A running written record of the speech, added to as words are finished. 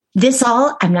This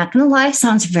all, I'm not going to lie,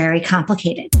 sounds very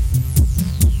complicated.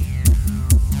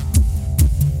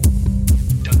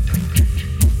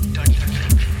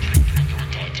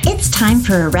 It's time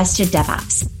for Arrested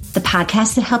DevOps, the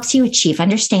podcast that helps you achieve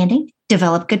understanding,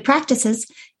 develop good practices,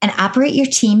 and operate your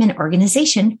team and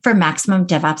organization for maximum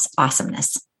DevOps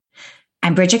awesomeness.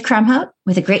 I'm Bridget Krumhout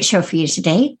with a great show for you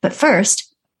today, but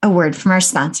first, a word from our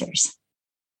sponsors.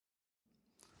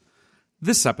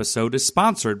 This episode is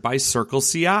sponsored by Circle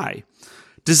CI.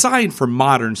 Designed for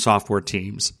modern software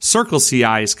teams, Circle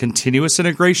CI's continuous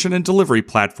integration and delivery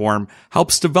platform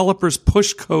helps developers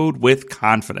push code with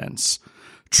confidence.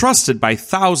 Trusted by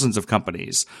thousands of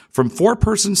companies, from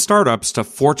 4-person startups to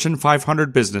Fortune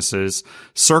 500 businesses,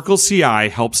 Circle CI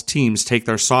helps teams take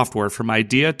their software from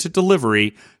idea to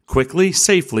delivery quickly,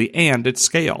 safely, and at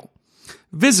scale.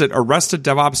 Visit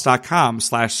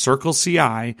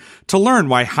arresteddevops.com/CircleCI to learn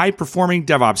why high-performing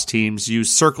DevOps teams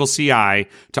use Circle CI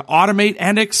to automate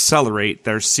and accelerate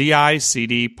their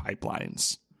CI/CD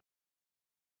pipelines.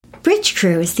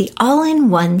 Bridgecrew is the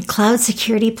all-in-one cloud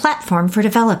security platform for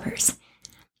developers.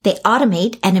 They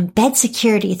automate and embed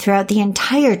security throughout the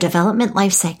entire development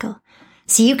lifecycle,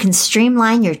 so you can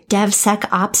streamline your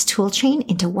DevSecOps toolchain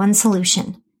into one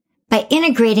solution. By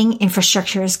integrating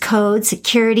infrastructure as code,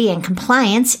 security, and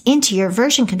compliance into your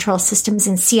version control systems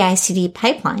and CI/CD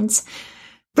pipelines,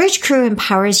 Bridgecrew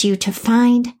empowers you to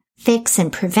find, fix,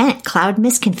 and prevent cloud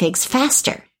misconfigs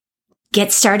faster.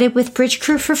 Get started with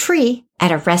Bridgecrew for free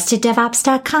at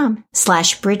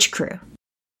arresteddevops.com/Bridgecrew.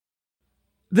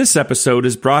 This episode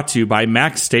is brought to you by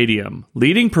Mac Stadium,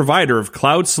 leading provider of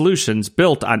cloud solutions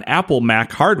built on Apple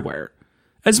Mac hardware.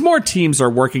 As more teams are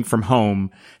working from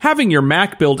home, having your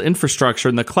Mac build infrastructure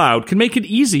in the cloud can make it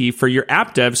easy for your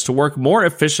app devs to work more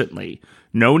efficiently.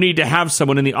 No need to have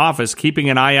someone in the office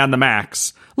keeping an eye on the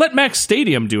Macs. Let Mac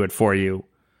Stadium do it for you.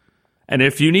 And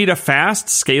if you need a fast,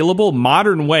 scalable,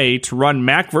 modern way to run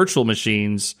Mac virtual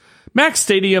machines, Mac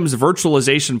Stadium's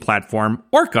virtualization platform,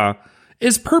 Orca,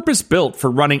 is purpose-built for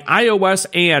running iOS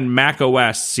and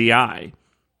macOS CI.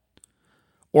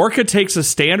 Orca takes a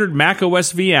standard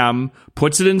macOS VM,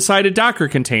 puts it inside a Docker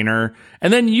container,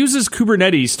 and then uses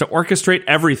Kubernetes to orchestrate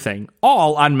everything,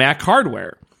 all on Mac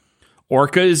hardware.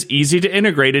 Orca is easy to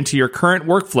integrate into your current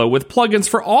workflow with plugins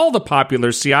for all the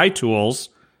popular CI tools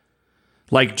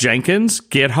like Jenkins,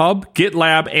 GitHub,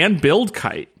 GitLab, and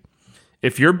BuildKite.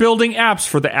 If you're building apps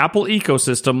for the Apple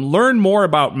ecosystem, learn more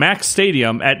about Mac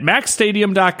Stadium at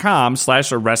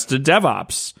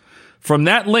macstadium.com/arresteddevops. From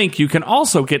that link, you can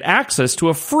also get access to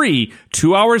a free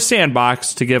 2-hour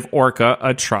sandbox to give Orca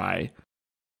a try.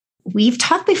 We've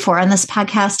talked before on this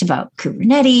podcast about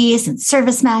Kubernetes and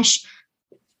service mesh,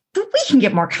 but we can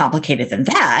get more complicated than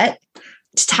that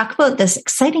to talk about this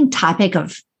exciting topic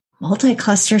of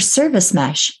multi-cluster service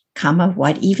mesh,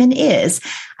 what even is.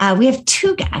 We have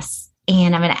 2 guests,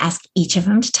 and I'm going to ask each of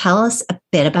them to tell us a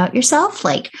bit about yourself,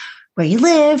 like where you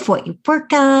live, what you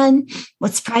work on,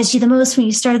 what surprised you the most when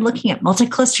you started looking at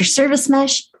multi-cluster service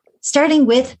mesh, starting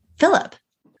with Philip.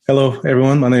 Hello,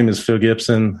 everyone. My name is Phil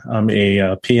Gibson. I'm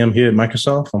a PM here at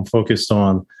Microsoft. I'm focused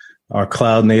on our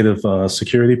cloud-native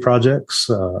security projects,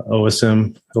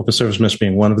 OSM, Open Service Mesh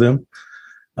being one of them.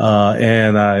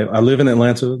 And I live in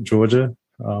Atlanta, Georgia.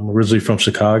 I'm originally from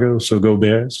Chicago, so go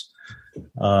Bears.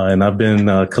 And I've been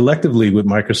collectively with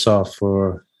Microsoft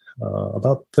for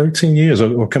about 13 years,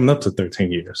 or coming up to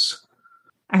 13 years.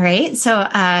 All right. So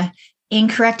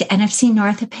incorrect NFC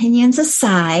North opinions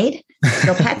aside,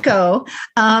 go Pack go.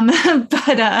 I'm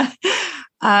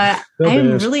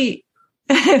really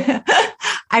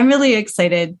I'm really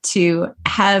excited to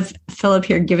have Philip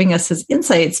here giving us his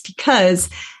insights, because I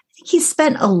think he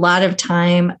spent a lot of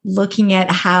time looking at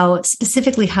how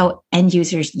end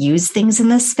users use things in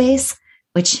this space,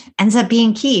 which ends up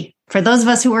being key. For those of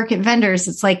us who work at vendors,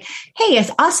 it's like, hey,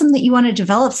 it's awesome that you want to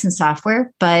develop some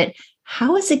software, but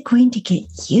how is it going to get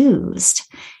used?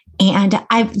 And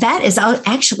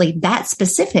that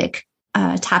specific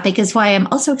topic is why I'm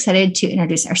also excited to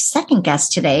introduce our second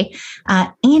guest today.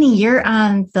 Annie, you're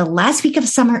on the last week of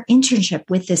summer internship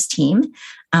with this team,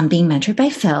 being mentored by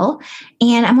Phil.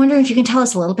 And I'm wondering if you can tell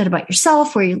us a little bit about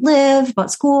yourself, where you live,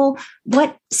 about school.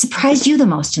 What surprised you the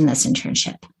most in this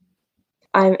internship?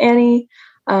 I'm Annie.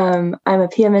 I'm a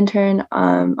PM intern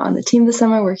on the team this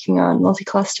summer working on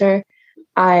multi-cluster.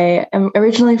 I am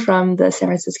originally from the San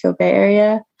Francisco Bay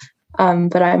Area,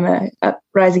 but I'm a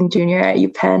rising junior at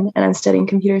UPenn, and I'm studying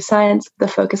computer science with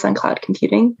a focus on cloud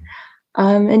computing.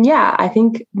 I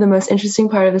think the most interesting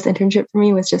part of this internship for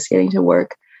me was just getting to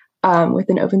work with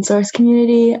an open source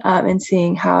community and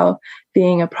seeing how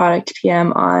being a product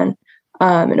PM on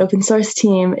an open source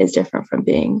team is different from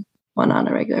being one on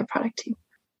a regular product team.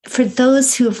 For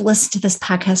those who have listened to this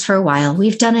podcast for a while,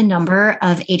 we've done a number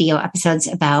of ADO episodes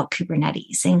about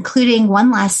Kubernetes, including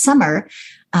one last summer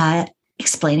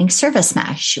explaining Service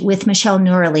Mesh with Michelle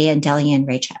Nourley and Delian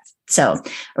Raychev. So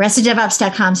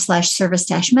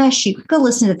arresteddevops.com/service-mesh. You can go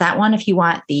listen to that one if you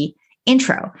want the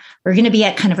intro. We're going to be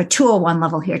at kind of a 201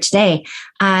 level here today.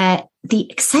 The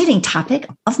exciting topic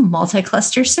of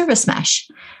multi-cluster service mesh.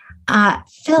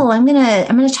 Phil, I'm going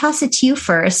to toss it to you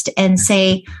first and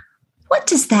say, what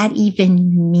does that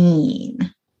even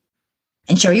mean?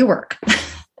 And show your work.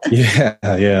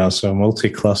 Yeah. So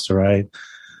multi-cluster, right?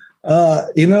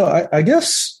 I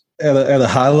guess at a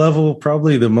high level,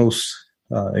 probably the most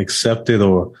accepted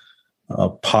or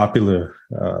popular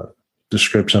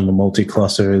description of a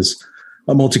multi-cluster is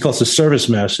a multi-cluster service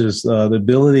mesh is the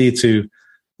ability to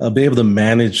be able to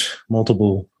manage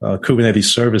multiple Kubernetes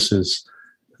services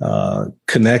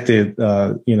connected,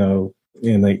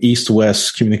 in the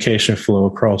east-west communication flow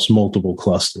across multiple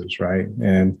clusters, right?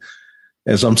 And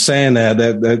as I'm saying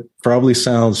that probably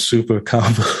sounds super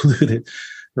convoluted,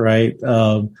 right?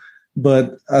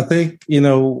 But I think,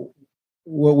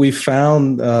 what we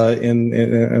found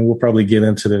and we'll probably get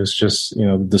into this, just,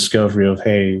 the discovery of,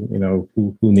 hey,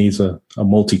 who needs a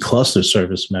multi-cluster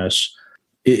service mesh?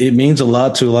 It means a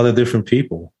lot to a lot of different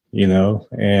people,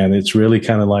 and it's really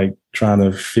kind of like trying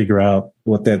to figure out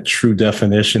what that true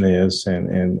definition is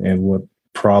and what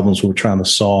problems we're trying to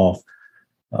solve,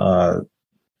 for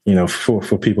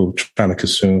people trying to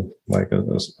consume like a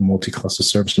multi-cluster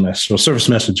service mesh or service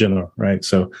mesh in general, right?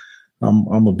 So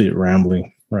I'm a bit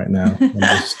rambling right now on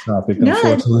this topic,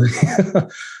 unfortunately.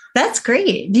 That's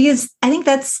great, because I think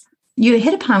you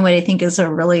hit upon what I think is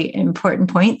a really important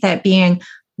point, that being,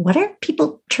 what are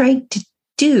people trying to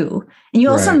do? And you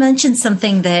also mentioned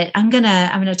something that I'm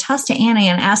gonna toss to Annie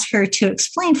and ask her to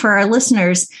explain for our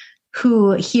listeners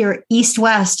who hear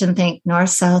east-west and think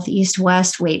north-south,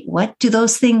 east-west. Wait, what do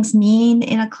those things mean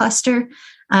in a cluster?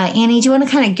 Annie, do you want to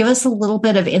kind of give us a little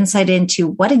bit of insight into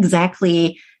what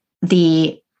exactly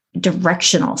the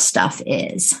directional stuff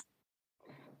is?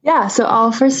 Yeah, so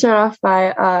I'll first start off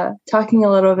by talking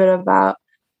a little bit about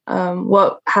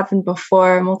what happened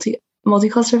before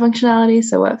multi-cluster functionality.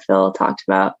 So what Phil talked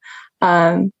about,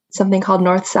 something called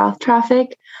north-south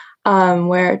traffic,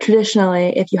 where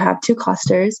traditionally, if you have two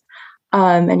clusters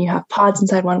and you have pods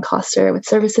inside one cluster with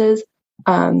services,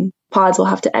 pods will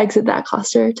have to exit that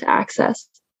cluster to access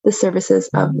the services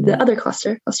of the other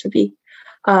cluster, cluster B.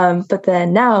 But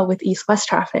then now with east-west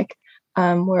traffic,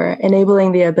 we're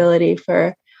enabling the ability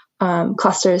for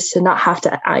clusters to not have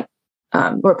to,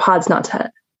 or pods not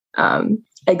to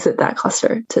exit that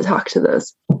cluster to talk to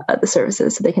those the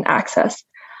services, so they can access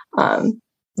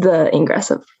the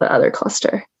ingress of the other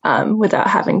cluster without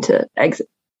having to exit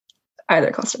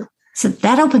either cluster. So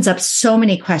that opens up so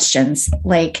many questions.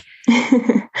 Like,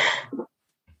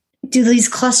 do these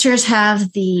clusters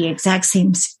have the exact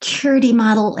same security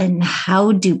model? And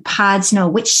how do pods know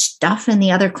which stuff in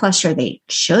the other cluster they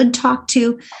should talk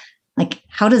to? Like,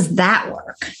 how does that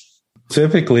work?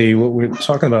 Typically, what we're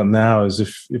talking about now is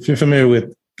if you're familiar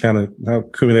with kind of how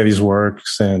Kubernetes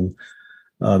works and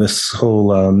this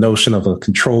whole notion of a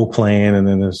control plane, and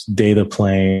then this data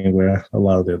plane where a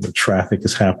lot of the traffic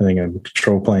is happening, and the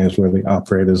control plane is where the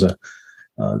operators are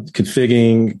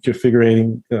configuring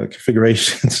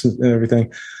configurations and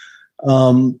everything.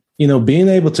 Being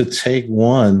able to take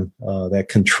that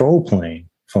control plane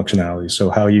functionality, so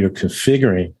how you're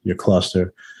configuring your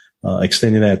cluster,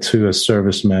 extending that to a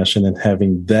service mesh, and then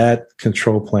having that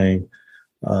control plane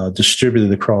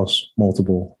distributed across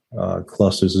multiple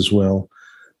clusters as well.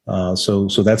 So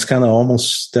that's kind of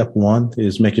almost step one,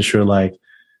 is making sure like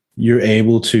you're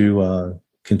able to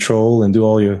control and do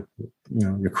all your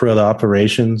CRUD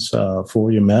operations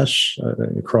for your mesh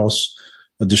across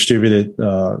a distributed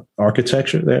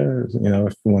architecture there.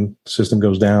 If one system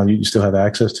goes down, you still have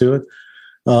access to it.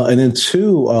 And then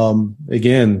two,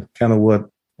 again, kind of what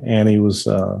Annie was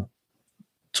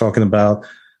talking about,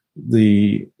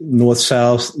 the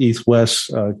north-south,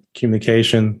 east-west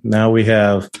communication. Now we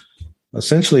have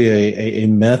essentially a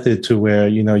method to where,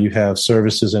 you have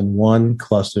services in one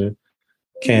cluster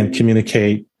can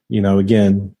communicate,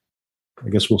 again, I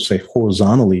guess we'll say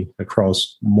horizontally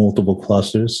across multiple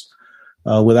clusters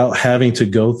without having to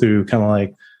go through kind of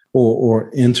like,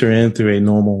 or enter in through a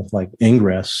normal like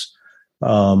ingress.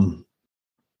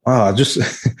 Wow, just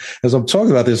as I'm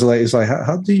talking about this, it's like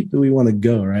how deep do we want to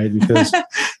go, right? Because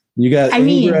you got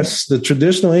ingress, the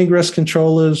traditional ingress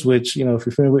controllers, which, if you're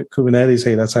familiar with Kubernetes,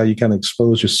 hey, that's how you kind of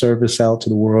expose your service out to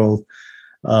the world.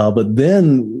 But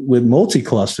then with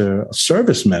multi-cluster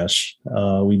service mesh,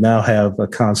 we now have a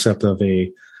concept of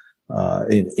a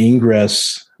an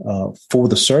ingress for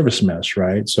the service mesh,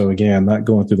 right? So again, not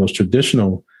going through those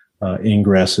traditional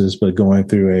ingresses, but going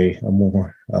through a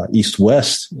more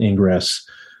east-west ingress,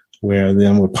 where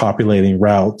then we're populating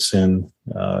routes and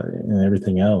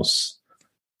everything else.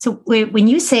 So when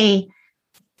you say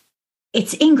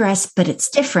it's ingress, but it's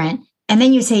different, and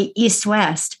then you say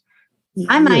east-west,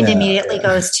 my mind immediately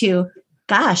goes to,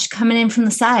 gosh, coming in from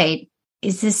the side.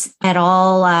 Is this at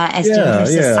all as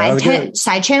dangerous as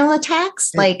side channel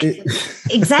attacks? Like,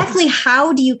 exactly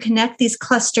how do you connect these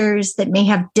clusters that may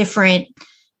have different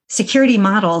security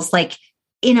models? Like,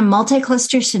 in a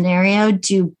multi-cluster scenario,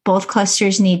 do both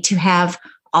clusters need to have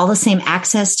all the same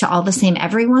access to all the same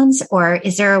everyone's? Or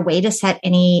is there a way to set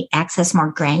any access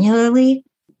more granularly?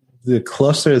 The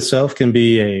cluster itself can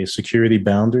be a security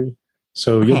boundary.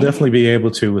 So you'll definitely be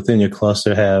able to, within your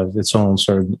cluster, have its own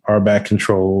sort of RBAC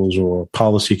controls or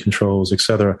policy controls, et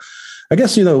cetera. I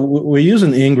guess, we're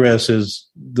using ingress as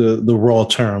the raw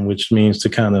term, which means to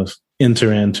kind of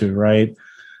enter into, right?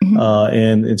 Mm-hmm.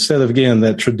 And instead of, again,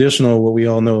 that traditional, what we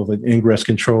all know of an ingress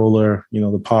controller,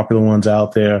 the popular ones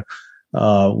out there,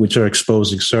 which are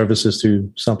exposing services to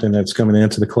something that's coming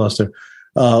into the cluster.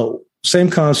 Same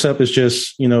concept is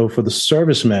just, for the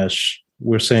service mesh,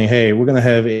 we're saying, hey, we're going to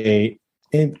have a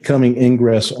incoming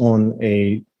ingress on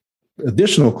a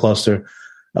additional cluster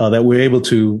that we're able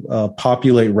to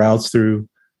populate routes through,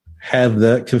 have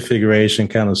that configuration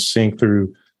kind of sync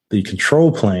through the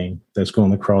control plane that's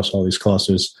going across all these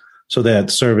clusters, so that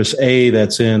service A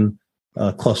that's in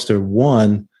cluster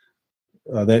 1,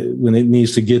 that when it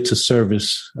needs to get to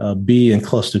service B in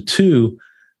cluster 2,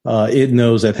 it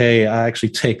knows that, hey, I actually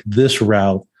take this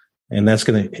route, and that's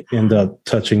going to end up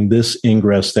touching this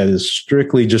ingress that is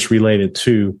strictly just related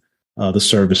to the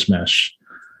service mesh.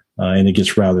 And it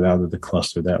gets routed out of the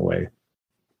cluster that way.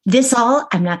 This all,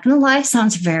 I'm not going to lie,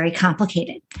 sounds very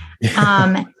complicated.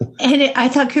 And I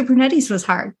thought Kubernetes was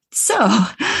hard. So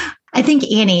I think,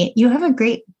 Annie, you have a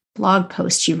great blog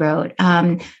post you wrote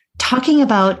talking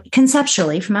about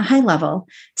conceptually from a high level,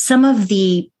 some of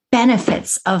the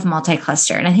benefits of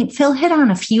multi-cluster. And I think Phil hit on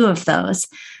a few of those.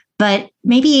 But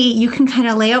maybe you can kind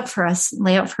of lay out for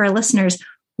our listeners,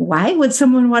 why would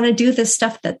someone want to do this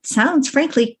stuff that sounds,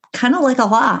 frankly, kind of like a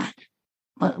lot?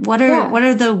 What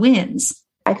are the wins?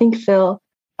 I think Phil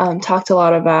talked a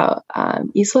lot about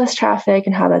east-west traffic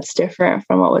and how that's different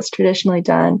from what was traditionally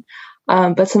done.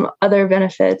 But some other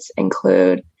benefits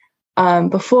include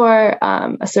before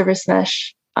a service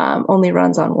mesh only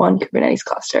runs on one Kubernetes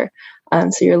cluster.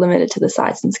 So you're limited to the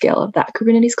size and scale of that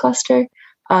Kubernetes cluster.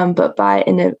 But by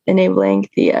enabling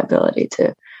the ability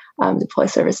to deploy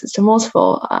services to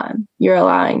multiple, you're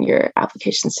allowing your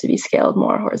applications to be scaled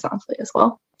more horizontally as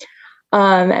well.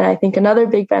 And I think another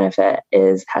big benefit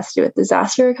has to do with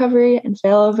disaster recovery and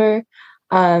failover.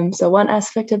 So one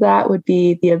aspect of that would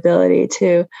be the ability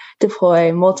to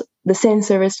deploy the same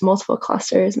service to multiple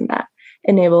clusters, and that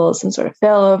enables some sort of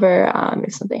failover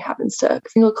if something happens to a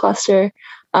single cluster.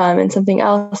 And something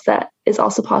else that is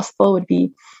also possible would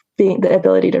be the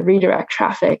ability to redirect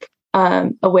traffic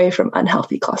away from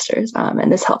unhealthy clusters.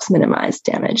 And this helps minimize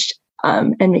damage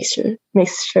and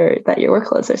makes sure that your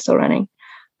workloads are still running.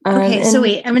 Okay, so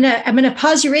wait, I'm gonna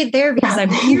pause you right there because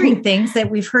I'm hearing things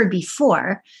that we've heard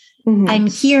before. Mm-hmm. I'm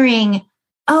hearing,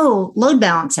 load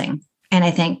balancing. And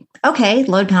I think, okay,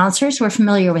 load balancers, we're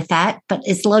familiar with that, but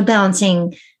is load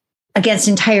balancing against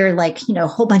entire,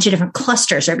 whole bunch of different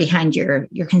clusters are behind your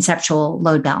conceptual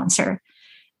load balancer?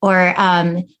 Or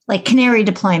like canary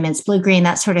deployments, blue-green,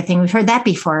 that sort of thing. We've heard that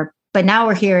before, but now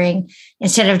we're hearing,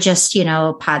 instead of just,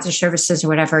 pods or services or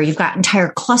whatever, you've got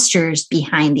entire clusters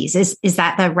behind these. Is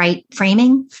that the right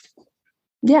framing?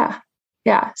 Yeah.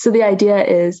 So the idea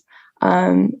is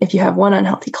if you have one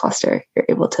unhealthy cluster, you're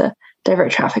able to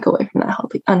divert traffic away from that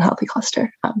unhealthy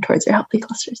cluster towards your healthy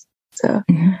clusters. So,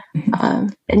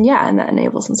 and that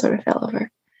enables some sort of failover.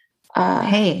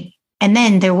 Hey. And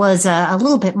then there was a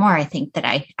little bit more, I think, that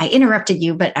I interrupted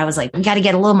you, but I was like, we got to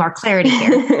get a little more clarity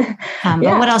here. But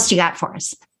what else do you got for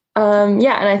us? And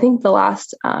I think the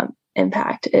last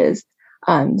impact is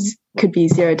could be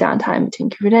zero downtime between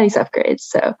Kubernetes upgrades.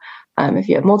 So if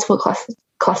you have multiple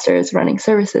clusters running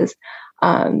services,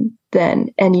 and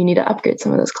you need to upgrade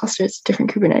some of those clusters to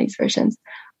different Kubernetes versions,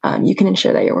 you can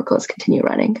ensure that your workloads continue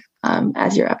running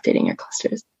as you're updating your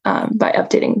clusters by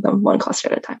updating them one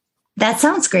cluster at a time. That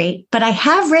sounds great, but I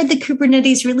have read the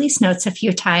Kubernetes release notes a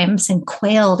few times and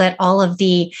quailed at all of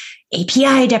the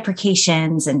API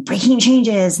deprecations and breaking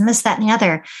changes and this, that, and the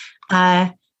other.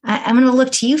 I'm going to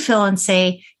look to you, Phil, and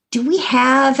say, do we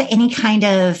have any kind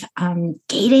of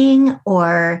gating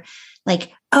or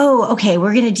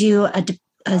we're going to do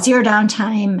a zero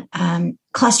downtime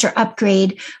cluster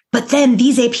upgrade, but then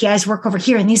these APIs work over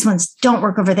here and these ones don't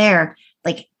work over there.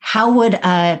 Like, how would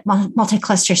a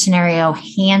multi-cluster scenario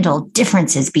handle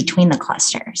differences between the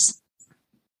clusters?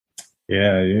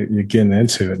 Yeah, you're getting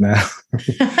into it now.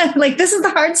 Like, this is the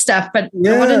hard stuff, but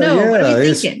I want to know, what are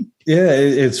you thinking?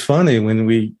 It's funny when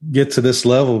we get to this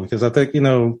level, because I think,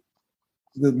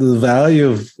 the value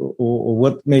of or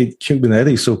what made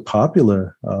Kubernetes so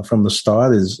popular from the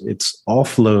start is it's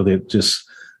offloaded just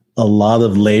a lot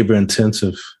of labor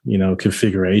intensive,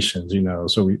 configurations,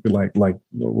 so we like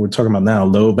we're talking about now,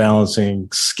 load balancing,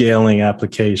 scaling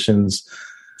applications,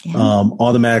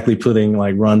 automatically putting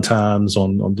like runtimes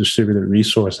on distributed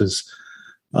resources.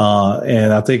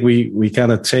 And I think we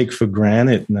kind of take for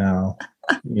granted now,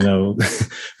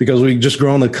 because we've just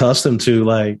grown accustomed to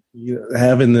like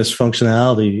having this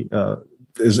functionality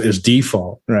is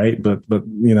default, right? But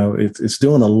it's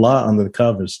doing a lot under the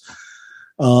covers.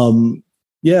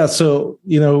 So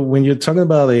when you're talking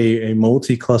about a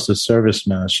multi-cluster service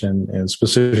mesh and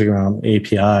specifically around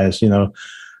APIs,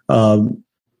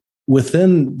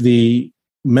 within the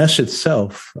mesh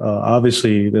itself,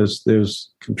 obviously there's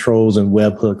controls and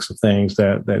webhooks of things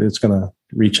that it's going to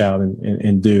reach out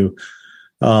and do.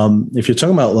 If you're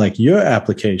talking about like your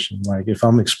application, like if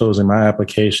I'm exposing my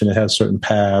application, it has certain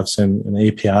paths and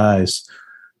APIs.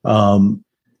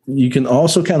 You can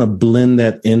also kind of blend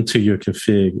that into your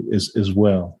config as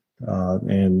well.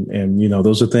 And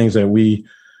those are things that we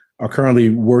are currently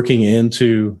working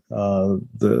into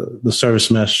the service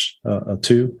mesh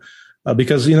too.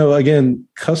 Because, again,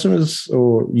 customers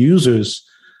or users,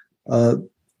 the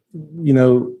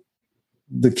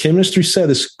chemistry set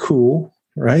is cool,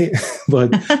 right?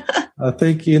 But I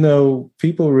think,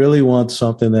 people really want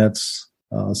something that's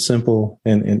simple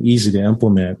and easy to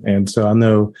implement. And so I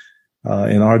know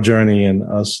in our journey and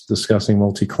us discussing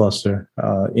multi-cluster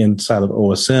inside of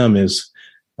OSM is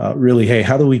really, hey,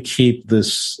 how do we keep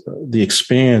the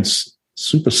experience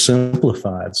super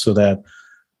simplified so that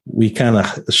we kind of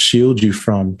shield you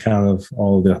from kind of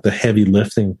all the heavy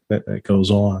lifting that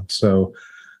goes on. So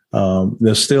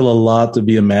there's still a lot to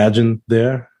be imagined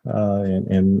there,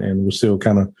 and we're still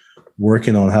kind of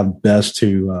working on how best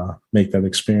to make that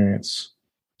experience.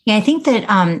 Yeah, I think that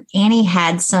Annie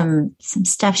had some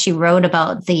stuff she wrote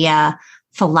about the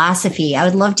philosophy. I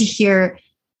would love to hear,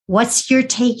 what's your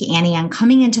take, Annie, on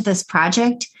coming into this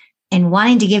project and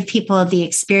wanting to give people the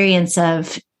experience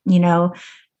of,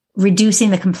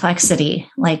 reducing the complexity,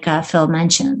 like Phil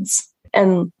mentions.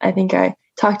 And I think I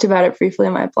talked about it briefly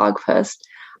in my blog post,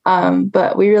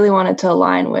 but we really wanted to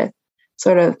align with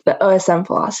sort of the OSM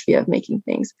philosophy of making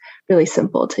things really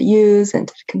simple to use and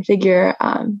to configure.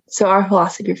 So our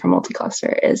philosophy for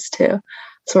multi-cluster is to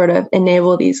sort of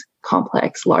enable these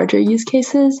complex, larger use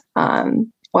cases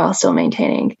while still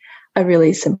maintaining a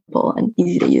really simple and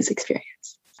easy to use experience.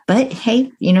 But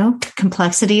hey,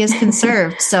 complexity is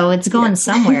conserved, so it's going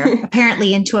somewhere,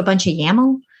 apparently into a bunch of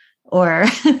YAML, or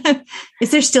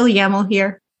is there still YAML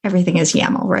here? Everything is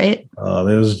YAML, right?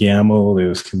 There's YAML,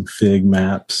 there's config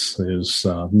maps, there's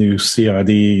new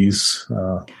CRDs,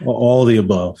 all the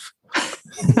above.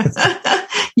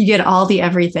 You get all the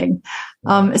everything.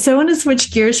 So I want to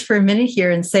switch gears for a minute here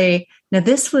and say, now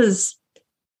this was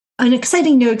an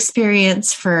exciting new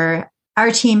experience for our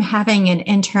team, having an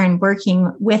intern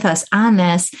working with us on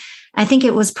this. I think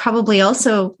it was probably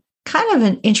also kind of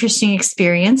an interesting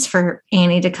experience for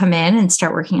Annie to come in and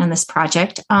start working on this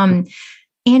project.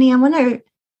 Annie, I want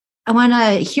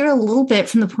to hear a little bit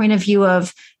from the point of view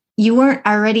of, you weren't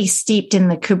already steeped in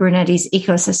the Kubernetes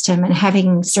ecosystem and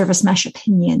having service mesh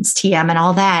opinions, TM, and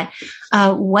all that.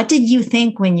 What did you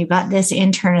think when you got this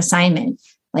intern assignment?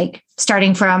 Like,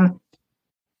 starting from,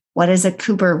 what is a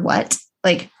Kuber what?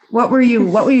 Like, what were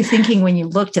you thinking when you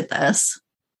looked at this?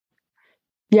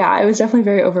 Yeah, I was definitely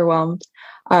very overwhelmed.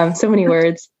 So many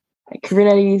words, like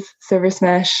Kubernetes, service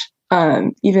mesh,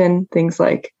 even things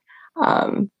like,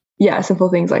 simple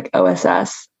things like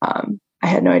OSS. I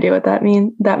had no idea what that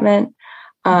meant.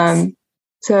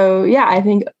 So yeah, I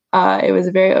think it was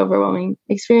a very overwhelming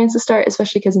experience to start,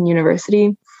 especially because in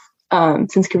university,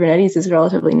 since Kubernetes is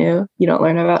relatively new, you don't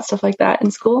learn about stuff like that in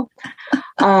school.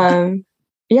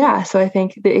 So I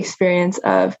think the experience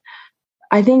of,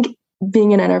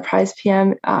 being an enterprise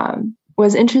PM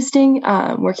was interesting,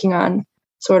 working on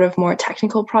sort of more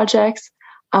technical projects,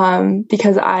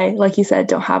 because I, like you said,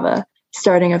 don't have a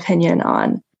starting opinion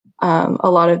on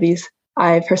a lot of these.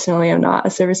 I personally am not a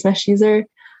service mesh user.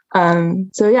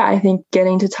 I think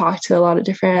getting to talk to a lot of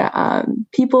different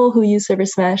people who use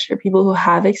service mesh or people who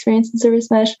have experience in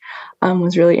service mesh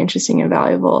was really interesting and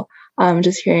valuable.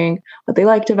 just hearing what they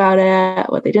liked about it,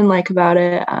 what they didn't like about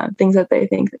it, things that they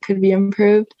think that could be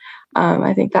improved.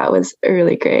 I think that was a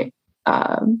really great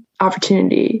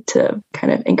opportunity to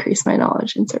kind of increase my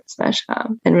knowledge in Service Mesh,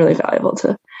 and really valuable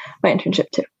to my internship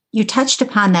too. You touched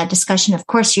upon that discussion. Of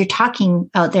course, you're talking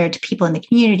out there to people in the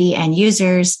community and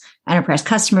users, enterprise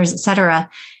customers, et cetera.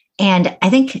 And I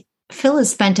think Phil has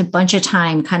spent a bunch of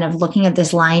time kind of looking at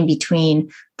this line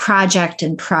between project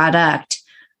and product.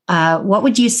 What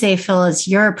would you say, Phil, is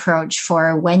your approach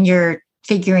for when you're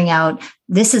figuring out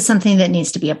this is something that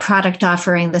needs to be a product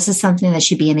offering, this is something that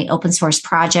should be in the open source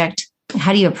project?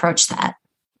 How do you approach that?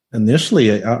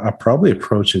 Initially, I probably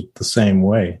approach it the same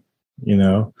way.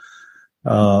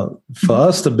 For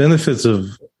us, the benefits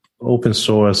of open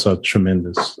source are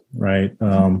tremendous, right?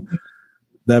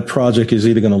 That project is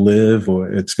either going to live or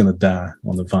it's going to die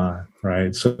on the vine,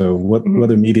 right? So what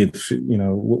immediate,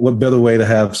 what better way to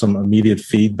have some immediate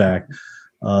feedback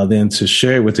than to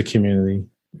share it with the community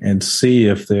and see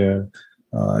if there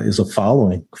is a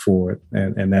following for it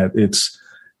and that it's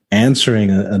answering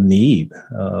a need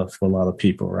for a lot of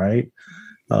people, right?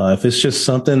 If it's just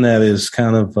something that is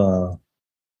kind of, a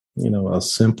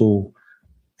simple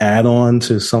add-on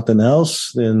to something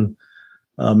else, then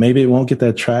maybe it won't get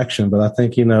that traction. But I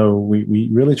think, we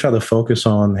really try to focus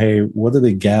on, hey, what are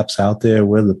the gaps out there?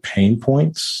 What are the pain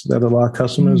points that a lot of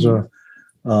customers are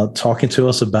talking to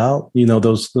us about?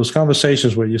 Those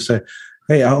conversations where you say,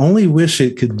 hey, I only wish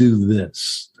it could do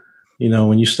this.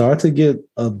 When you start to get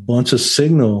a bunch of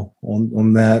signal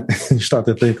on that, you start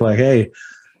to think like, hey,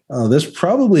 there's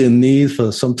probably a need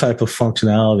for some type of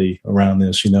functionality around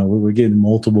this. We're getting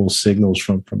multiple signals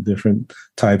from different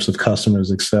types of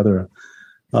customers, et cetera.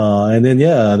 And then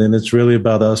it's really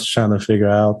about us trying to figure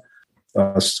out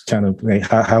kind of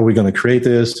how we're going to create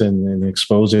this and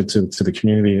expose it to the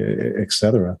community, et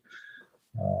cetera.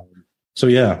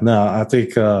 I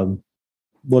think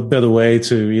what better way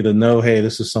to either know, hey,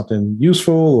 this is something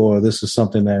useful or this is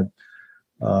something that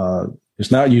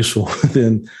is not useful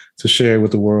than to share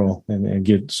with the world and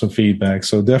get some feedback.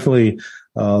 So definitely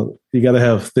you got to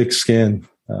have thick skin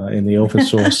in the open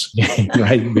source game,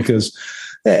 right? Because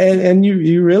and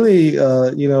you really,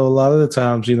 a lot of the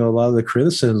times, a lot of the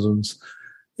criticisms,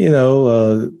 they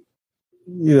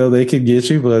could get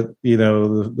you, but,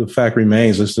 the fact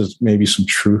remains, there's maybe some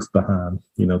truth behind,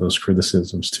 those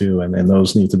criticisms too. And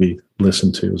those need to be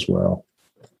listened to as well.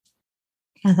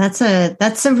 Yeah, that's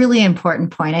a really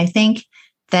important point. I think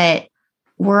that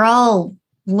we're all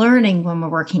learning when we're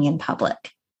working in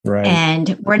public. Right.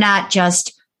 And we're not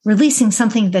just releasing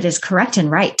something that is correct and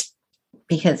right.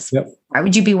 Because why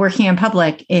would you be working in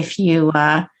public if you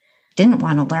didn't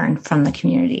want to learn from the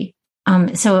community?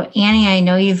 So Annie, I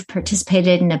know you've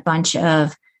participated in a bunch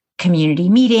of community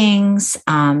meetings,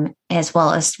 as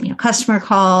well as customer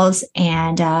calls,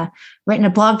 and written a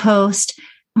blog post.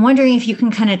 I'm wondering if you can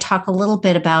kind of talk a little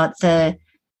bit about the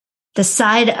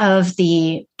side of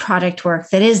the product work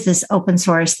that is this open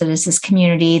source, that is this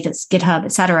community, that's GitHub,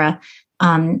 et cetera.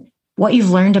 What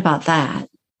you've learned about that.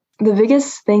 The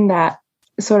biggest thing that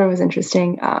sort of was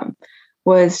interesting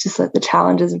was just like the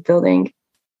challenges of building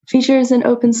features in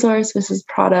open source versus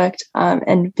product,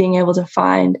 and being able to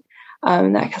find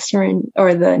that customer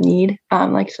or the need,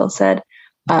 like Phil said,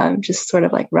 just sort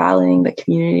of like rallying the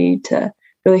community to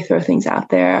really throw things out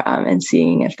there and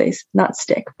seeing if they not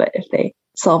stick, but if they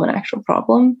solve an actual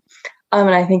problem. And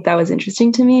I think that was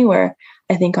interesting to me, where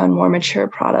I think on more mature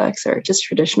products or just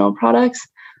traditional products,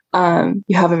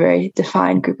 you have a very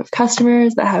defined group of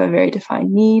customers that have a very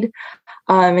defined need,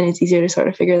 and it's easier to sort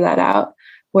of figure that out.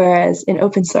 Whereas in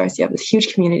open source, you have this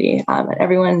huge community, and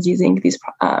everyone's using these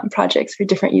projects for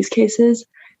different use cases.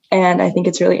 And I think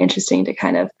it's really interesting to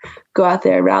kind of go out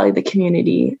there, rally the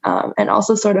community, and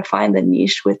also sort of find the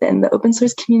niche within the open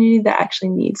source community that actually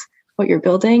needs what you're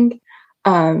building.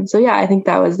 I think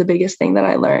that was the biggest thing that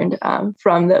I learned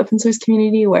from the open source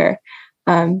community, where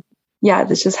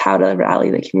it's just how to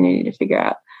rally the community to figure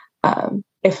out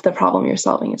if the problem you're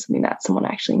solving is something that someone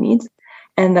actually needs.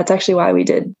 And that's actually why we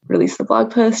did release the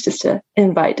blog post, just to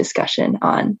invite discussion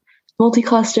on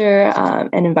multi-cluster,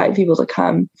 and invite people to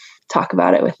come talk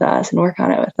about it with us and work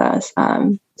on it with us,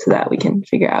 so that we can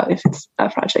figure out if it's a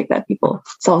project that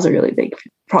solves a really big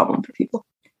problem for people.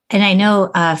 And I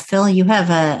know, Phil, you have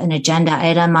an agenda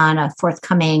item on a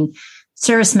forthcoming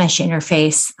Service Mesh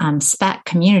interface spec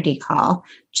community call,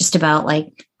 just about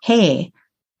like, hey,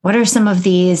 what are some of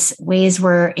these ways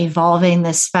we're evolving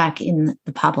this spec in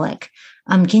the public?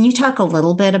 Can you talk a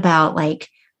little bit about like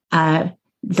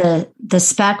the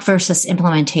spec versus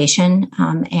implementation,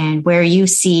 and where you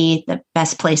see the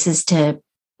best places to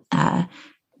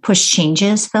push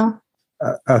changes, Phil?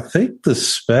 I think the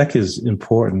spec is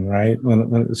important, right?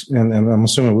 And I'm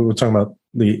assuming we're talking about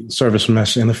the service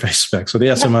mesh interface spec. So the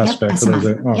SMI spec, for those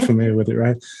that aren't familiar with it,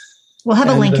 right? We'll have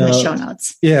a link in the show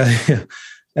notes. Yeah.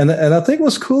 And I think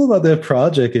what's cool about their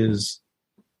project is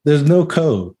there's no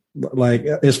code, like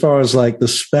as far as like the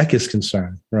spec is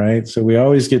concerned, right? So we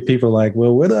always get people like,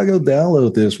 well, where do I go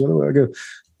download this? Where do I go?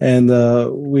 And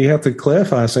we have to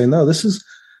clarify and say, no, this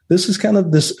is kind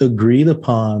of this agreed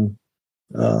upon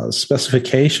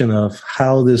specification of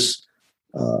how this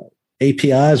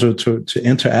APIs are to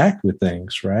interact with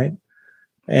things, right?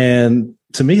 And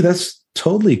to me, that's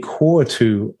totally core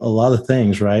to a lot of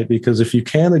things, right? Because if you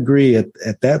can't agree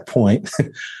at that point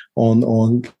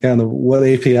on kind of what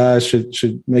APIs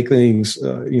should make things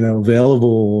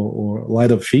available or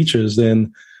light up features,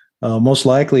 then most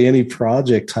likely any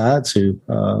project tied to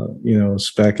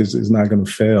spec is not going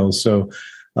to fail. So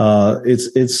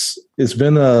it's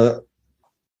been I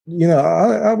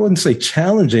wouldn't say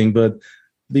challenging, but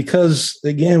because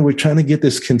again, we're trying to get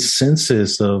this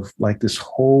consensus of like this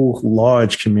whole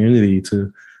large community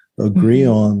to agree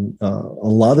on a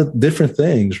lot of different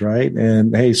things, right?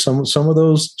 And hey, some of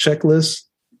those checklists,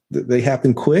 they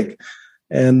happen quick,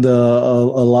 and a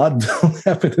lot don't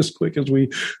happen as quick as we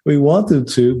want them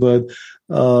to. But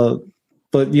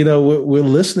we're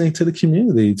listening to the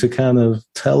community to kind of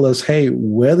tell us, hey,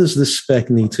 where does this spec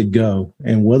need to go,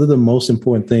 and what are the most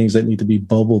important things that need to be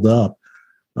bubbled up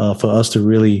for us to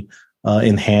really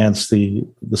enhance the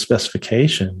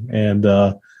specification.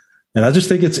 And I just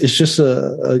think it's just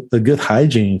a good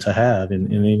hygiene to have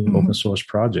in any open source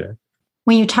project.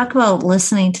 When you talk about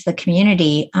listening to the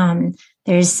community,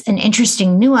 there's an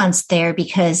interesting nuance there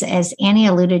because, as Annie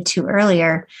alluded to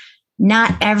earlier,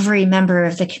 not every member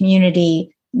of the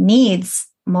community needs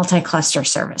multi-cluster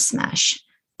service mesh.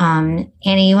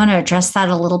 Annie, you want to address that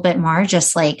a little bit more?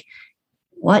 Just like,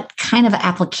 what kind of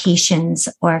applications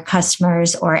or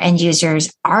customers or end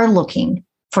users are looking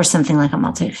for something like a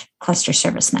multi-cluster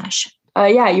service mesh?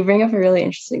 Yeah, you bring up a really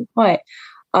interesting point,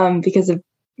 because a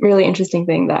really interesting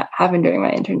thing that happened during my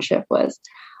internship was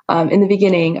in the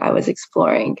beginning, I was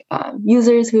exploring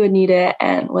users who would need it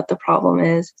and what the problem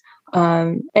is.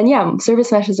 And yeah,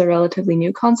 service mesh is a relatively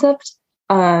new concept.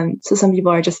 So some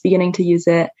people are just beginning to use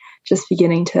it, just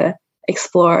beginning to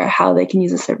explore how they can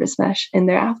use a service mesh in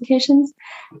their applications,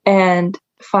 and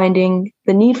finding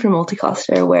the need for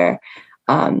multi-cluster where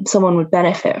someone would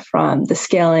benefit from the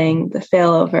scaling, the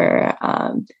failover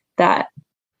that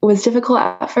was difficult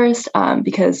at first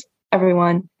because every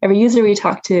user we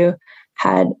talked to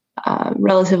had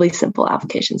relatively simple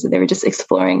applications, and they were just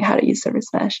exploring how to use service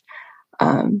mesh.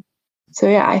 So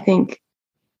yeah, I think,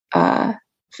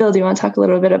 Phil, do you want to talk a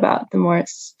little bit about the more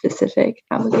specific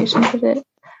applications of it?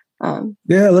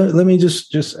 Let me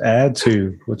just add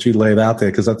to what you laid out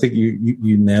there, because I think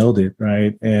you nailed it,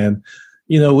 right? And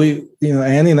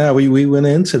Annie and I, we went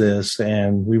into this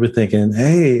and we were thinking,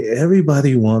 hey,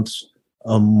 everybody wants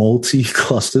a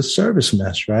multi-cluster service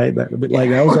mesh, right? That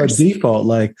was our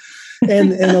default.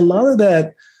 And a lot of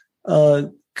that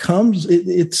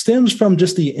it stems from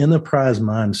just the enterprise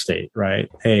mind state, right?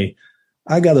 Hey,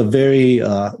 I got a very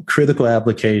critical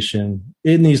application.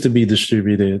 It needs to be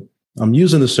distributed. I'm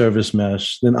using the service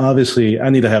mesh, then obviously I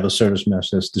need to have a service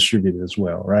mesh that's distributed as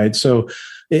well, right? So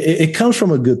it comes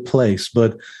from a good place.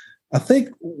 But I think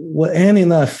what Annie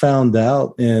and I found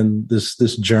out in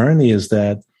this journey is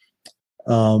that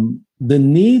the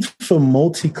need for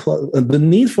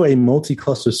a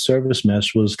multi-cluster service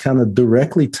mesh was kind of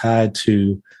directly tied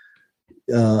to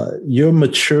your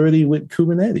maturity with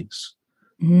Kubernetes.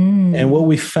 And what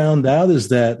we found out is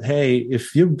that, hey,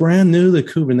 if you're brand new to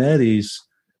Kubernetes,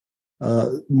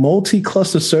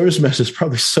 multi-cluster service mesh is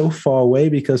probably so far away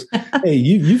because, hey,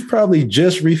 you've probably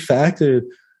just refactored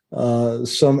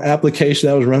some application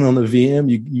that was running on the VM.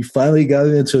 You finally got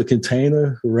it into a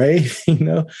container, right?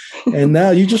 And now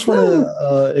you just want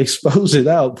to expose it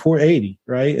out, port 80,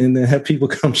 right? And then have people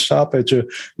come shop at your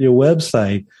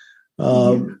website.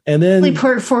 And then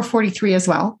port 443 as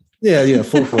well. Yeah,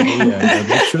 443. Yeah.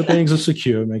 Make sure things are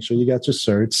secure. Make sure you got your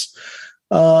certs.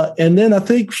 And then I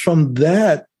think from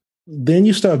that, then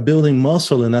you start building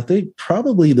muscle. And I think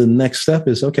probably the next step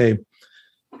is, okay,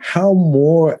 how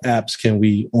more apps can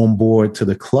we onboard to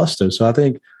the cluster? So I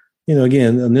think,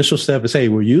 again, the initial step is, hey,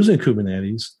 we're using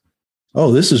Kubernetes.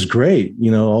 Oh, this is great.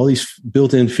 All these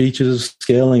built-in features,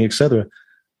 scaling, et cetera.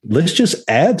 Let's just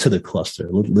add to the cluster.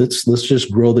 Let's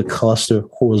just grow the cluster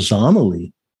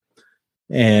horizontally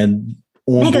and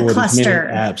onboard as many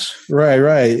apps.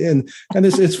 Right. And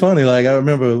it's funny. Like I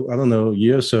remember, I don't know, a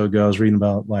year or so ago, I was reading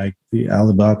about like the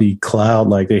Alibaba cloud.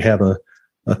 Like they had a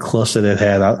cluster that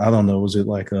had, I don't know, was it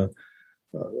like a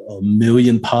a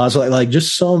million pods, like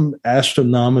just some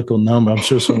astronomical number. I'm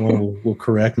sure someone will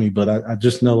correct me, but I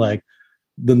just know like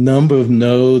the number of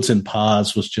nodes and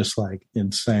pods was just like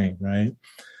insane, right?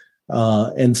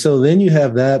 And so then you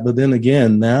have that, but then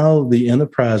again, now the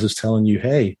enterprise is telling you,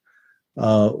 hey,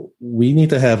 we need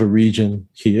to have a region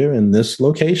here in this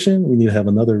location. We need to have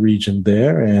another region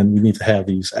there, and we need to have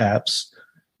these apps,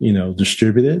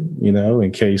 distributed,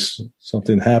 in case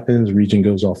something happens, region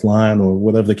goes offline or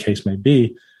whatever the case may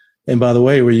be. And by the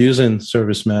way, we're using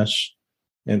Service Mesh.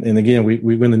 And again,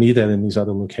 we're going to need that in these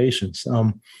other locations.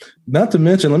 Not to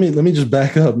mention, let me just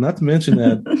back up, not to mention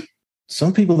that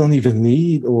some people don't even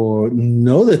need or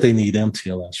know that they need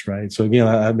MTLS, right? So again,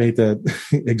 I made that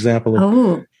example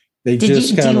of do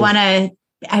you want to,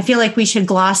 I feel like we should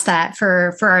gloss that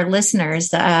for our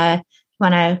listeners.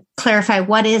 Want to clarify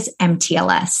what is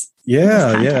MTLS?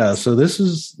 Yeah. So this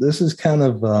is kind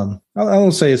of, I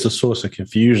don't say it's a source of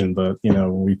confusion, but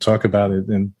when we talk about it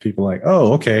and people are like,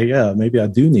 oh, okay, yeah, maybe I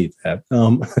do need that.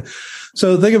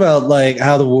 So think about like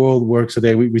how the world works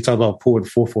today. We talk about port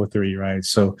 443, right?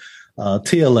 So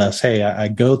TLS, hey, I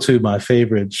go to my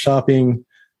favorite shopping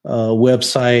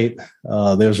website.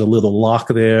 There's a little lock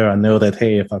there. I know that,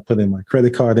 hey, if I put in my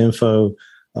credit card info,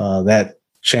 that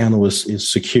channel is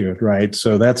secured, right?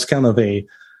 So that's kind of I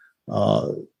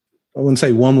wouldn't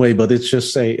say one way, but it's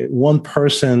just one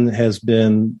person has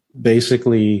been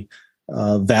basically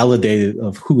validated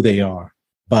of who they are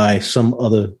by some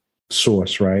other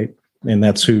source, right? And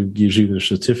that's who gives you the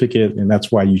certificate, and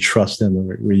that's why you trust them,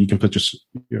 where you can put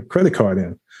your credit card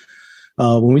in.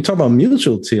 When we talk about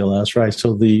mutual TLS, right?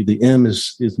 So the M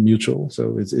is mutual,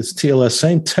 so it's TLS,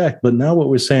 same tech, but now what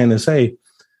we're saying is, hey,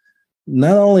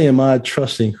 not only am I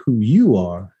trusting who you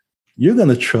are, you're going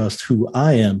to trust who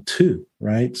I am too,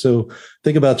 right? So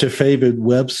think about your favorite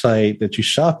website that you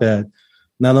shop at.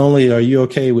 Not only are you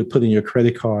okay with putting your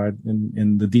credit card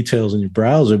and the details in your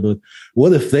browser, but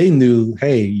what if they knew,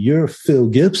 hey, you're Phil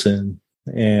Gibson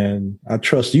and I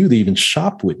trust you to even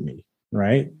shop with me,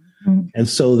 right? Mm-hmm. And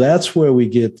so that's where we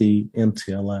get the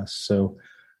MTLS. So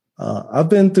I've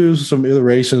been through some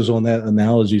iterations on that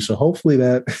analogy, so hopefully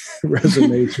that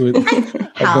resonates with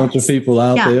a bunch of people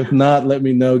out there. If not, let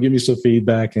me know, give me some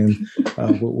feedback, and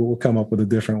we'll come up with a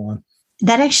different one.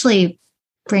 That actually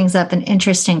brings up an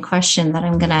interesting question that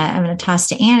I'm gonna toss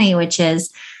to Annie, which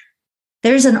is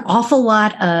there's an awful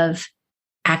lot of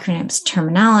acronyms,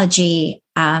 terminology.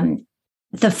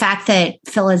 The fact that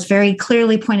Phil has very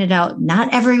clearly pointed out,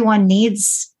 not everyone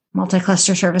needs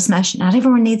multi-cluster service mesh. Not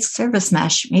everyone needs service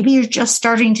mesh. Maybe you're just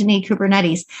starting to need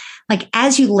Kubernetes. Like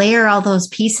as you layer all those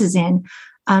pieces in,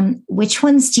 which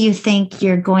ones do you think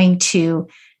you're going to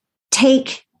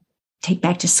take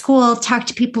back to school, talk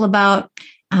to people about?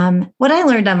 What I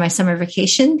learned on my summer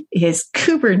vacation is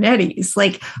Kubernetes.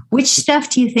 Like which stuff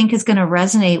do you think is going to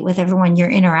resonate with everyone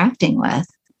you're interacting with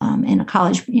in a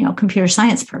college, computer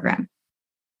science program?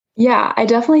 Yeah, I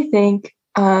definitely think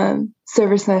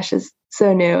service mesh is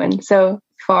so new and so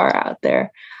far out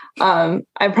there.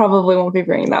 I probably won't be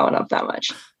bringing that one up that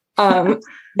much,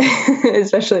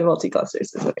 especially multi-cluster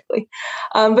specifically.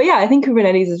 But yeah, I think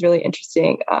Kubernetes is really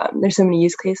interesting. There's so many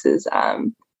use cases.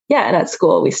 And at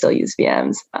school, we still use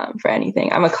VMs for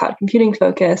anything. I'm a cloud computing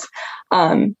focus,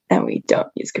 and we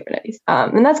don't use Kubernetes.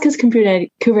 And that's because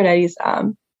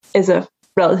Kubernetes is a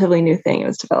relatively new thing. It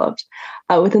was developed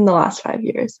within the last 5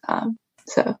 years.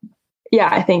 So yeah,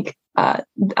 I think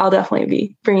I'll definitely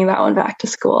be bringing that one back to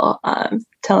school,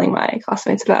 telling my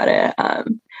classmates about it.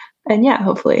 And yeah,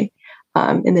 hopefully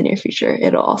in the near future,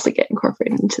 it'll also get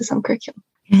incorporated into some curriculum.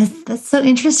 Yes, that's so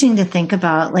interesting to think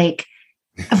about. Like,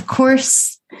 of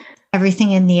course,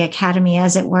 everything in the academy,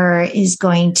 as it were, is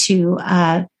going to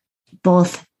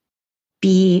both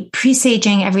be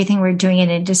presaging everything we're doing in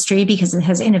industry because it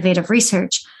has innovative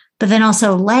research, but then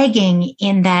also lagging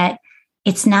in that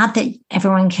it's not that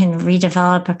everyone can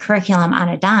redevelop a curriculum on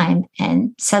a dime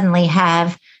and suddenly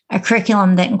have a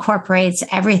curriculum that incorporates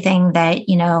everything that,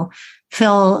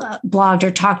 Phil blogged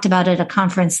or talked about at a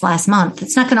conference last month.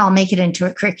 It's not going to all make it into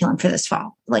a curriculum for this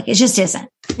fall. Like it just isn't.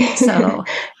 So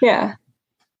yeah.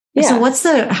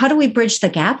 So how do we bridge the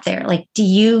gap there? Like, do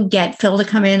you get Phil to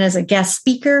come in as a guest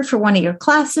speaker for one of your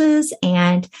classes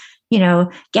and,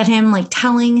 get him like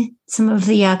telling some of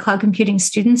the cloud computing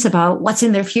students about what's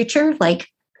in their future? Like,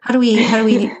 how do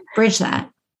we bridge that?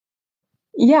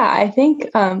 Yeah, I think,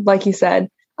 like you said,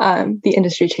 the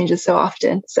industry changes so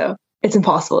often. So it's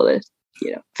impossible to,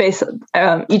 face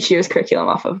each year's curriculum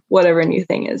off of whatever new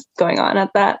thing is going on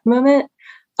at that moment.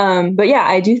 But yeah,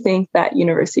 I do think that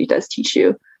university does teach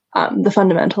you the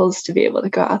fundamentals to be able to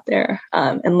go out there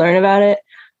and learn about it.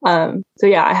 So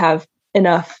yeah, I have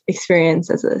enough experience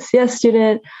as a CS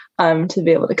student to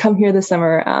be able to come here this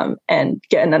summer and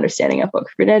get an understanding of what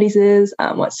Kubernetes is,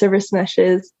 what service mesh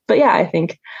is. But yeah, I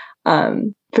think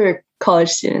for college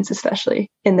students, especially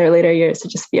in their later years, to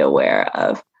just be aware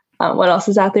of what else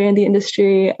is out there in the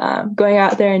industry, going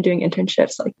out there and doing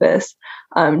internships like this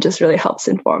just really helps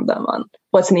inform them on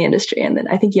what's in the industry. And then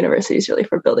I think university is really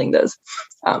for building those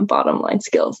bottom line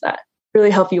skills that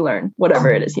really help you learn whatever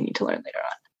it is you need to learn later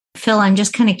on. Phil, I'm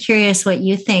just kind of curious what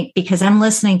you think, because I'm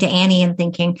listening to Annie and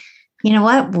thinking, you know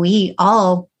what, we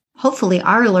all hopefully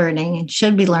are learning and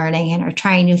should be learning and are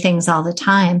trying new things all the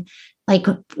time. Like,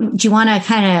 do you want to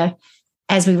kind of,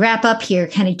 as we wrap up here,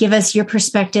 kind of give us your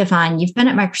perspective on, you've been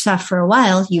at Microsoft for a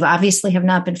while. You obviously have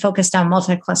not been focused on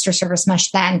multi-cluster service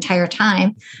mesh that entire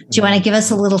time. Do you want to give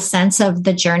us a little sense of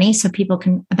the journey so people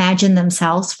can imagine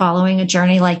themselves following a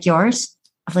journey like yours?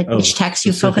 Of like which techs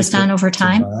you focused on over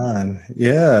time?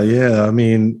 Yeah. I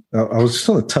mean, I was just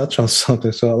going to touch on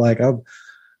something. So like,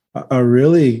 I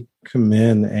really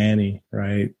commend Annie,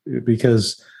 right?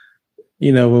 Because,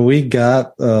 you know, when we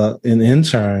got an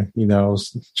intern, you know, I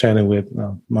was chatting with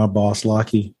my boss,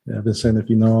 Lockie Evanson, if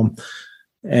you know him.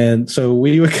 And so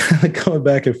we were kind of going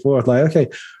back and forth like, okay,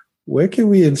 where can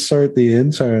we insert the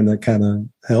intern to kind of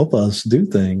help us do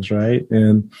things, right?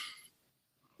 And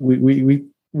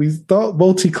we thought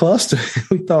multi-cluster.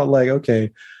 We thought like,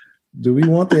 okay, do we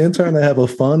want the intern to have a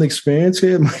fun experience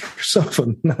here at Microsoft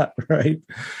or not, right?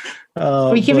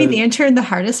 Are we giving the intern the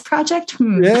hardest project?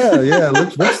 Yeah.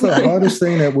 What's the hardest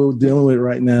thing that we're dealing with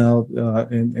right now?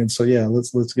 And so, yeah,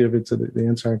 let's give it to the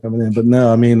intern coming in. But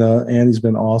no, I mean, Annie's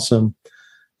been awesome.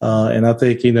 And I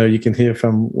think, you know, you can hear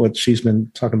from what she's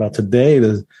been talking about today.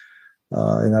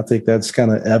 And I think that's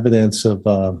kind of evidence of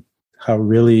how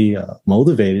really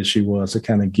motivated she was to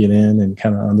kind of get in and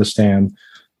kind of understand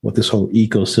what this whole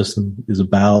ecosystem is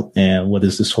about and what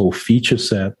is this whole feature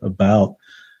set about.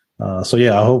 So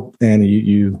yeah, I hope, Annie,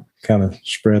 you kind of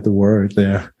spread the word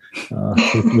there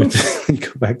when you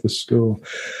go back to school.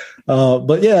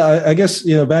 But yeah, I guess,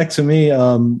 you know, back to me,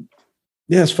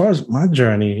 as far as my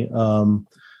journey,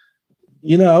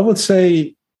 you know, I would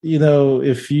say, you know,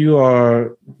 if you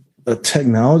are a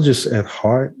technologist at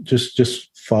heart, just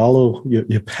follow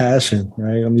your passion,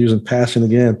 right? I'm using passion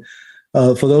again.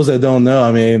 For those that don't know,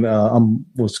 I mean, I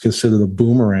was considered a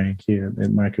boomerang here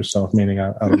at Microsoft, meaning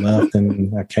I left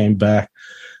and I came back.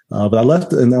 But I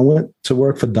left and I went to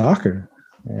work for Docker,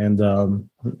 and I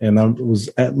was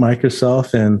at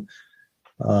Microsoft, and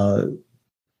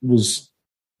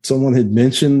someone had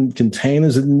mentioned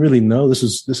containers. I didn't really know this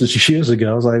is years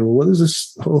ago. I was like, well, what is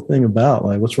this whole thing about?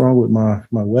 Like, what's wrong with my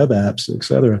web apps, et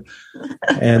cetera?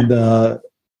 And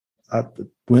I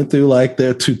went through like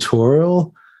their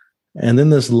tutorial. And then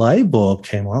this light bulb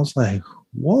came on. I was like,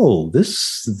 whoa,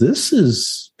 this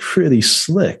is pretty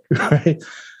slick, right?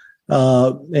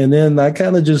 And then I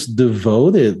kind of just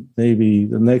devoted maybe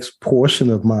the next portion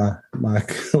of my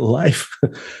life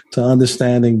to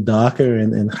understanding Docker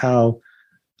and how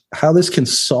this can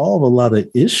solve a lot of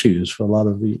issues for a lot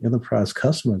of the enterprise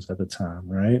customers at the time,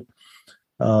 right?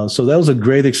 So that was a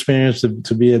great experience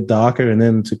to be at Docker and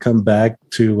then to come back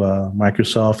to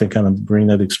Microsoft and kind of bring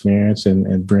that experience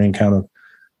and bring kind of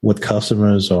what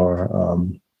customers are,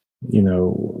 you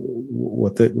know,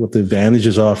 what the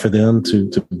advantages are for them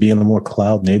to be in a more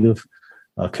cloud native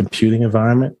computing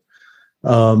environment.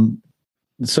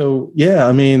 So yeah,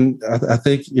 I mean, I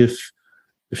think if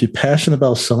you're passionate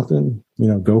about something, you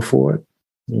know, go for it.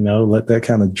 You know, let that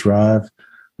kind of drive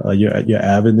your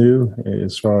avenue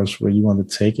as far as where you want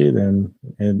to take it, and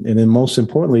then most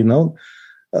importantly,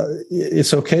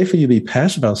 it's okay for you to be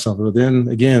passionate about something, but then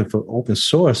again, for open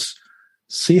source,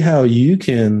 see how you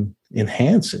can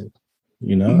enhance it.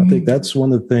 You know, I think that's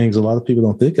one of the things a lot of people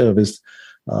don't think of is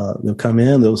they'll come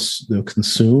in, they'll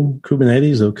consume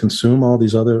Kubernetes, they'll consume all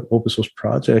these other open source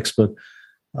projects, but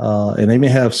and they may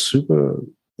have super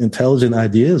intelligent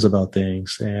ideas about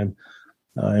things, and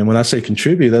when I say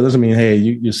contribute, that doesn't mean, hey,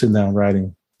 you're sitting down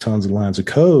writing tons of lines of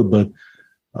code, but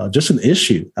just an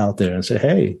issue out there and say,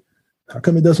 hey, how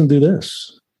come it doesn't do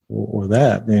this or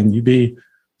that? And you'd be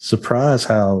surprised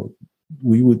how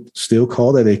we would still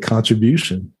call that a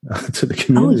contribution to the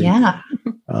community.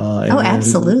 Oh, yeah.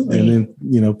 Absolutely. And then,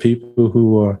 you know, people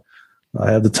who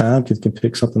have the time can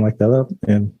pick something like that up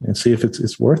and see if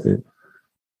it's worth it.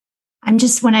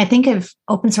 When I think of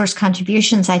open source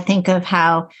contributions, I think of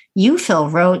how you, Phil,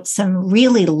 wrote some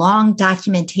really long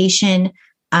documentation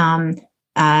on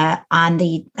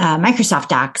the Microsoft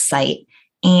Docs site.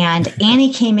 And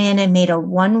Annie came in and made a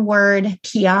one-word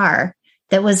PR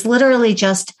that was literally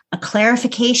just a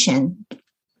clarification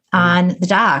on the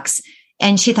docs.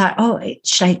 And she thought, oh,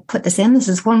 should I put this in? This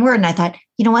is one word. And I thought,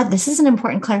 you know what? This is an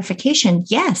important clarification.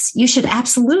 Yes, you should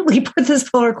absolutely put this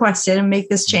pull request in and make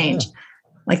this change. Yeah.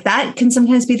 Like that can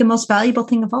sometimes be the most valuable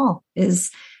thing of all, is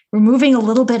removing a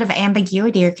little bit of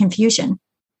ambiguity or confusion.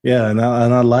 Yeah. And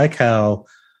I like how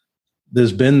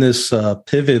there's been this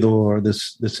pivot or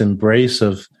this embrace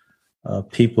of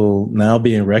people now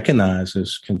being recognized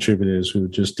as contributors who are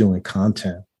just doing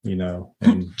content, and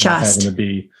having to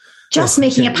be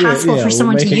making it possible for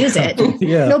someone to use it.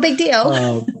 Yeah. No big deal.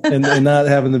 and not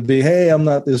having to be, hey, I'm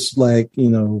not this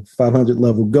 500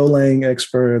 level Golang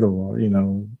expert or,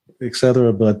 et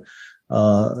cetera. But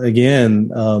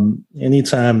again,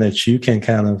 anytime that you can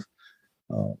kind of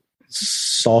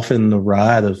soften the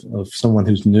ride of someone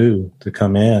who's new to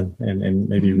come in and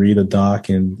maybe read a doc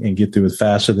and get through it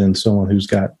faster than someone who's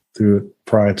got through it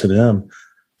prior to them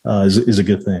is a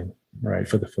good thing, right,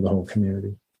 for the whole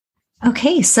community.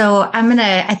 Okay, so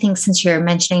I think since you're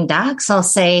mentioning docs, I'll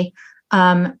say,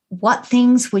 what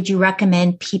things would you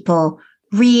recommend people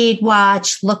read,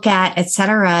 watch, look at, et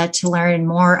cetera, to learn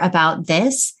more about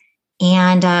this?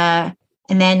 And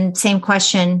then same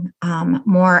question,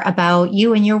 more about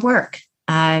you and your work.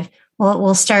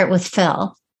 We'll start with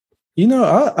Phil.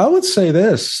 I would say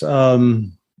this,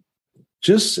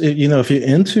 just, if you're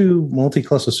into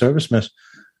multi-cluster service mesh,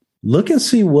 look and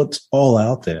see what's all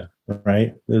out there,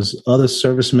 right? There's other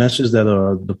service meshes that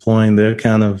are deploying their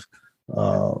kind of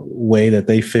way that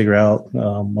they figure out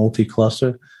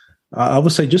multi-cluster. I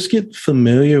would say just get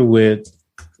familiar with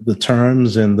the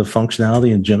terms and the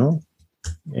functionality in general.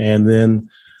 And then,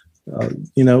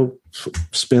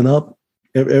 spin up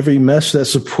every mesh that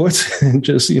supports it and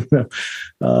just,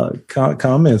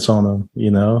 comments on them,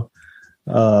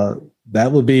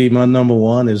 that would be my number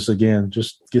one is, again,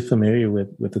 just get familiar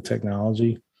with the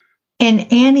technology.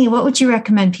 And Annie, what would you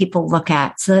recommend people look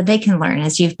at so that they can learn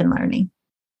as you've been learning?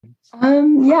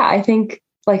 I think,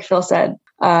 like Phil said,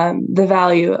 the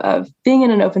value of being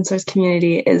in an open source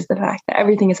community is the fact that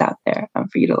everything is out there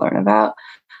for you to learn about.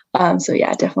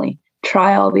 Definitely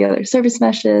try all the other service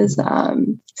meshes,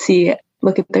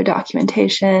 look at their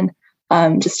documentation,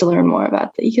 just to learn more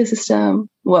about the ecosystem,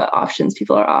 what options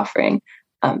people are offering,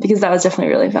 because that was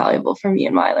definitely really valuable for me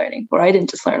in my learning, where I didn't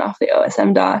just learn off the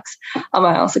OSM docs.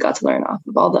 I also got to learn off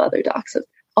of all the other docs of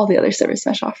all the other service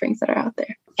mesh offerings that are out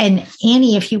there. And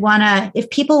Annie, if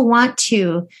people want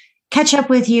to catch up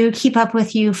with you, keep up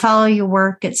with you, follow your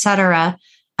work, et cetera,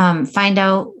 find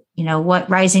out what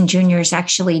Rising Juniors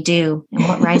actually do and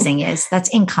what Rising is.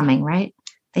 That's incoming, right?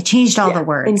 They changed all the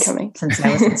words incoming since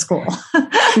I was in school.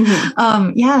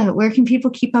 Mm-hmm. Where can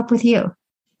people keep up with you?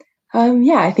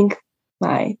 I think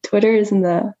my Twitter is in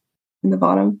the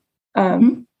bottom.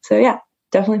 So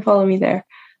definitely follow me there.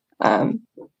 I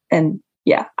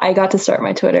got to start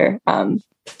my Twitter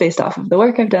based off of the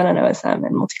work I've done on OSM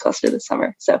and multi-cluster this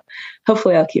summer. So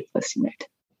hopefully I'll keep posting there too.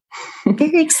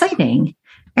 Very exciting.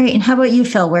 All right. And how about you,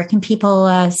 Phil? Where can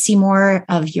people see more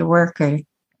of your work or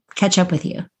catch up with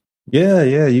you? Yeah.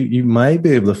 You might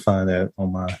be able to find that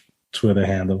on my Twitter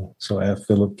handle. So at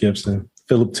Philip Gibson,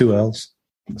 Philip 2 L's,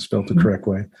 spelled the correct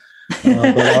way.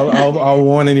 But I'll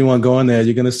warn anyone going there.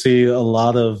 You're going to see a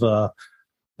lot of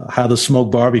how to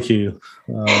smoke barbecue.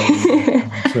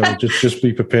 So just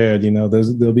be prepared.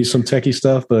 There'll be some techie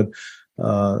stuff, but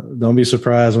don't be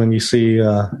surprised when you see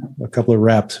a couple of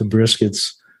wrapped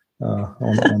briskets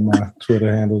on my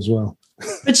Twitter handle as well.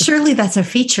 But surely that's a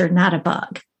feature, not a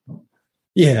bug.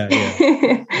 Yeah,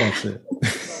 that's it.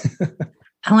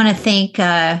 I want to thank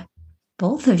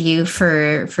both of you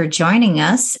for joining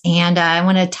us. And I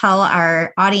want to tell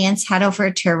our audience, head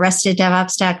over to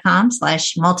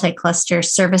arresteddevops.com/multi-cluster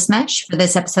service mesh for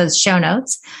this episode's show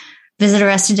notes. Visit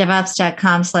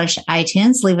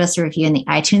arresteddevops.com/iTunes. Leave us a review in the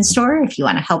iTunes store if you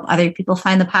want to help other people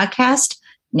find the podcast.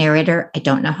 Narrator, I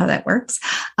don't know how that works.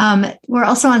 We're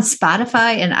also on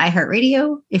Spotify and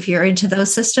iHeartRadio if you're into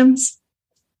those systems,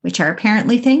 which are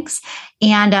apparently things.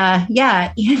 And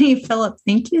Annie, Philip,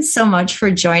 thank you so much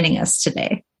for joining us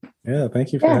today. Yeah,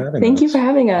 thank you for having us. Thank you for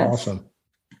having us. Awesome.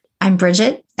 I'm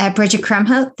Bridget at Bridget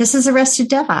Kremhout. This is Arrested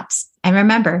DevOps. And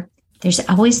remember, there's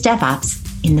always DevOps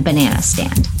in the banana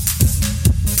stand.